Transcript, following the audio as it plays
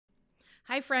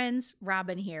Hi friends,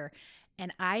 Robin here,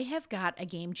 and I have got a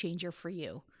game changer for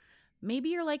you. Maybe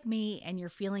you're like me and you're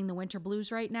feeling the winter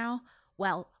blues right now.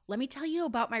 Well, let me tell you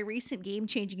about my recent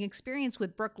game-changing experience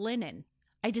with Brooklinen.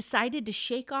 I decided to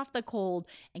shake off the cold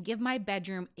and give my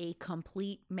bedroom a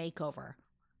complete makeover.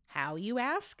 How, you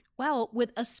ask? Well,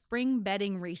 with a spring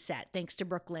bedding reset, thanks to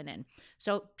Brooklinen.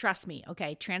 So trust me,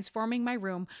 okay, transforming my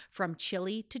room from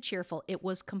chilly to cheerful, it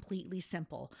was completely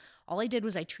simple. All I did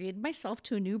was I treated myself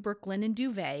to a new Brooklinen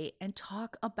duvet, and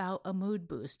talk about a mood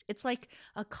boost. It's like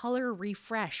a color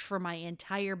refresh for my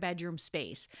entire bedroom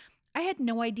space. I had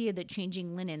no idea that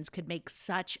changing linens could make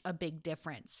such a big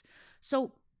difference.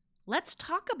 So let's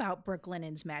talk about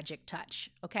Brooklinen's magic touch,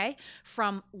 okay?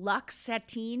 From luxe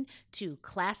sateen to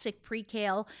classic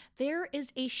percale, there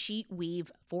is a sheet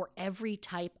weave for every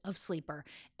type of sleeper.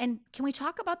 And can we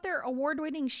talk about their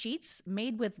award-winning sheets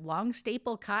made with long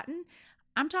staple cotton?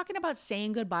 I'm talking about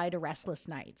saying goodbye to restless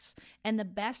nights. And the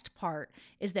best part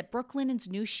is that Brooklinen's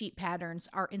new sheet patterns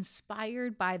are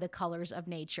inspired by the colors of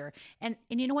nature. And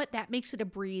you know what? That makes it a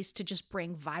breeze to just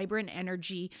bring vibrant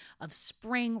energy of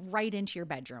spring right into your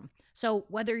bedroom. So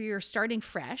whether you're starting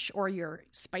fresh or you're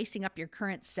spicing up your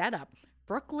current setup,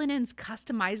 Brooklinen's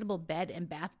customizable bed and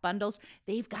bath bundles,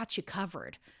 they've got you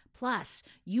covered. Plus,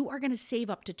 you are going to save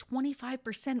up to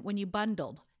 25% when you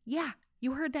bundled. Yeah,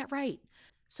 you heard that right.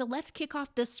 So let's kick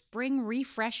off this spring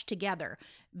refresh together.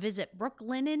 Visit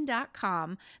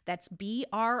brooklinen.com. That's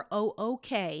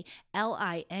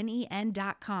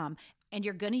BROOKLINEN.com. And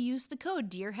you're going to use the code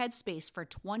Dear Headspace for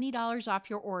 $20 off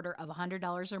your order of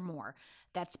 $100 or more.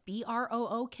 That's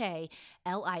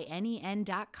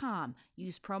BROOKLINEN.com.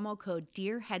 Use promo code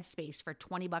Dear Headspace for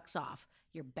 $20 off.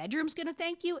 Your bedroom's going to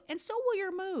thank you, and so will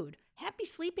your mood. Happy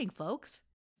sleeping, folks.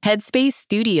 Headspace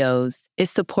Studios is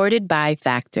supported by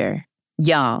Factor.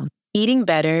 Y'all, eating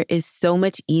better is so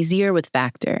much easier with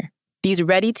Factor. These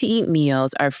ready-to-eat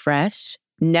meals are fresh,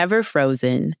 never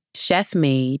frozen,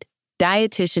 chef-made,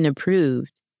 dietitian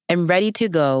approved, and ready to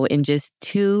go in just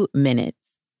 2 minutes.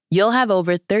 You'll have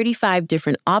over 35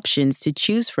 different options to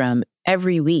choose from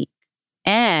every week.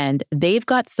 And they've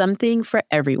got something for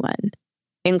everyone,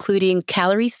 including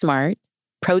Calorie Smart,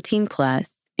 Protein Plus,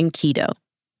 and Keto.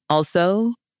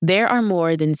 Also, there are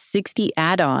more than 60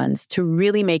 add-ons to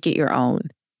really make it your own.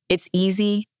 It's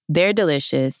easy, they're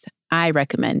delicious, I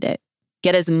recommend it.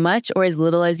 Get as much or as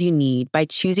little as you need by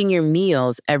choosing your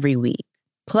meals every week.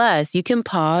 Plus, you can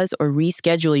pause or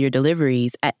reschedule your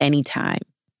deliveries at any time.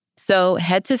 So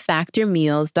head to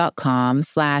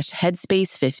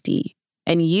factormeals.com/headspace50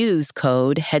 and use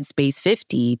code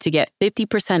headspace50 to get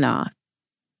 50% off.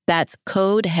 That's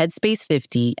code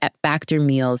headspace50 at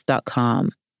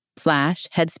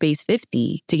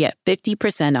factormeals.com/headspace50 to get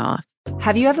 50% off.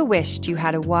 Have you ever wished you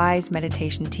had a wise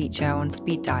meditation teacher on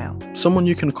speed dial? Someone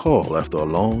you can call after a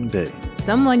long day.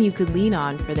 Someone you could lean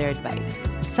on for their advice.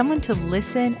 Someone to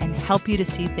listen and help you to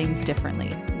see things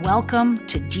differently. Welcome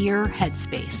to Dear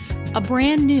Headspace, a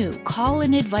brand new call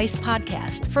and advice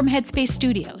podcast from Headspace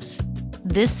Studios.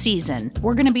 This season,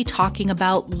 we're going to be talking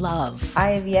about love.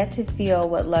 I have yet to feel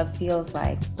what love feels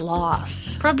like.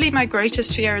 Loss. Probably my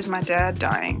greatest fear is my dad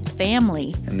dying.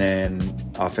 Family. And then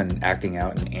often acting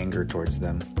out in anger towards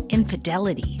them.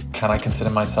 Infidelity. Can I consider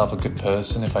myself a good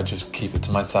person if I just keep it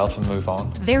to myself and move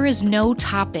on? There is no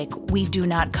topic we do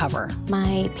not cover.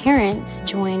 My parents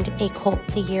joined a cult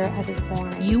the year I was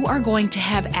born. You are going to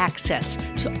have access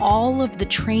to all of the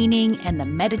training and the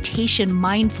meditation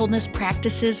mindfulness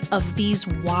practices of these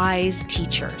wise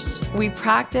teachers. We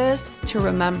practice to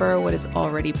remember what is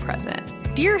already present.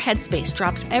 Dear Headspace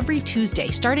drops every Tuesday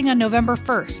starting on November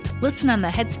 1st. Listen on the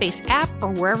Headspace app or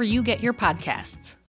wherever you get your podcasts.